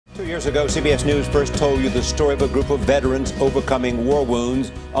Years ago, CBS News first told you the story of a group of veterans overcoming war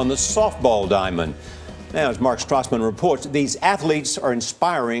wounds on the softball diamond. Now, as Mark Strassmann reports, these athletes are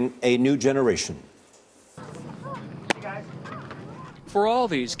inspiring a new generation. For all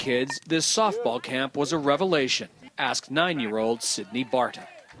these kids, this softball camp was a revelation. Ask 9-year-old Sydney Barta.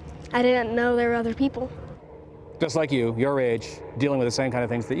 I didn't know there were other people. Just like you, your age, dealing with the same kind of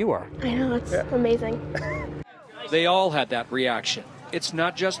things that you are. I know, it's amazing. They all had that reaction. It's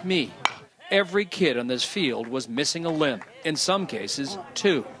not just me. Every kid on this field was missing a limb, in some cases,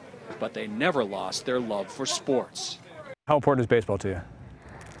 2. But they never lost their love for sports. How important is baseball to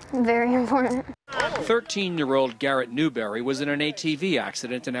you? Very important. 13-year-old Garrett Newberry was in an ATV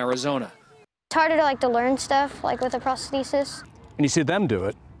accident in Arizona. It's harder to learn stuff, like with a prosthesis. And you see them do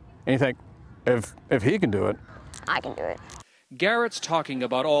it, and you think, if he can do it, I can do it. Garrett's talking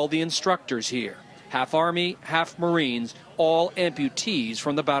about all the instructors here. Half Army, half Marines, all amputees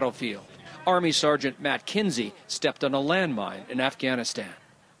from the battlefield. Army Sergeant Matt Kinsey stepped on a landmine in Afghanistan.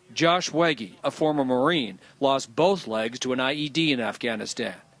 Josh Wegge, a former Marine, lost both legs to an IED in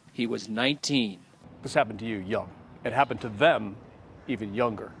Afghanistan. He was 19. this happened to you young. It happened to them even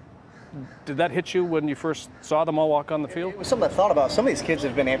younger. Did that hit you when you first saw them all walk on the field? It was something I thought about. Some of these kids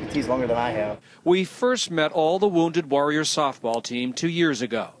have been amputees longer than I have. We first met all the Wounded Warriors softball team 2 years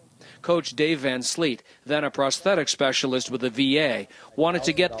ago. Coach Dave Van Sleet, then a prosthetic specialist with the VA, wanted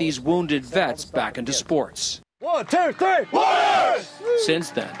to get these wounded vets back into sports. 1, 2, 3, Warriors! Since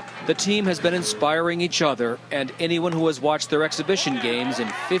then, the team has been inspiring each other and anyone who has watched their exhibition games in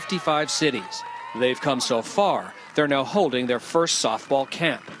 55 cities. They've come so far, they're now holding their first softball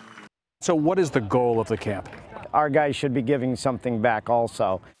camp. So what is the goal of the camp? Our guys should be giving something back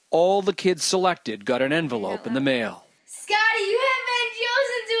also. All the kids selected got an envelope in the mail. Scotty, you have been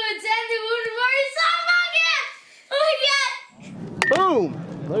chosen to attend the Wounded Warriors softball camp! Oh my God!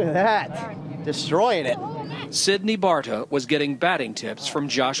 Boom! Look at that. Destroying it. Sydney Barta was getting batting tips from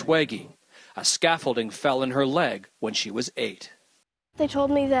Josh Wegge. A scaffolding fell in her leg when she was 8. They told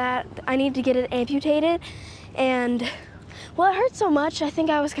me that I need to get it amputated, and well, it hurt so much, I think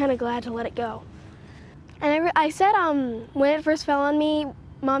I was kind of glad to let it go. And I said when it first fell on me,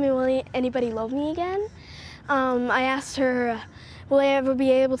 Mommy, will anybody love me again? I asked her, will I ever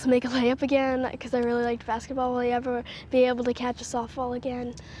be able to make a layup again? Because I really liked basketball. Will I ever be able to catch a softball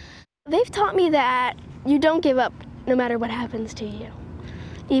again? They've taught me that you don't give up no matter what happens to you.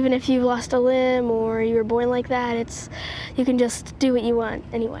 Even if you've lost a limb or you were born like that, you can just do what you want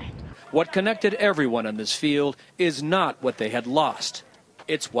anyway. What connected everyone in this field is not what they had lost.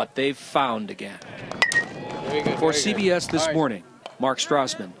 It's what they've found again. For CBS This Morning, Mark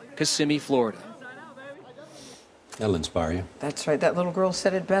Strassmann, Kissimmee, Florida. That'll inspire you. That's right. That little girl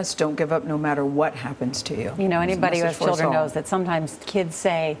said it best. Don't give up no matter what happens to you. You know, anybody who has children knows that sometimes kids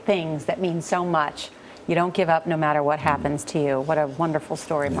say things that mean so much. You don't give up no matter what happens to you. What a wonderful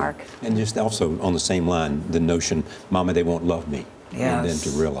story, Mark. And just also on the same line, the notion, Mama, they won't love me. Yes. And then to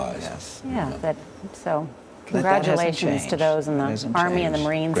realize. Yes. Yeah, so congratulations to those in the Army and the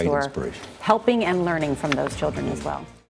Marines who are helping and learning from those children as well.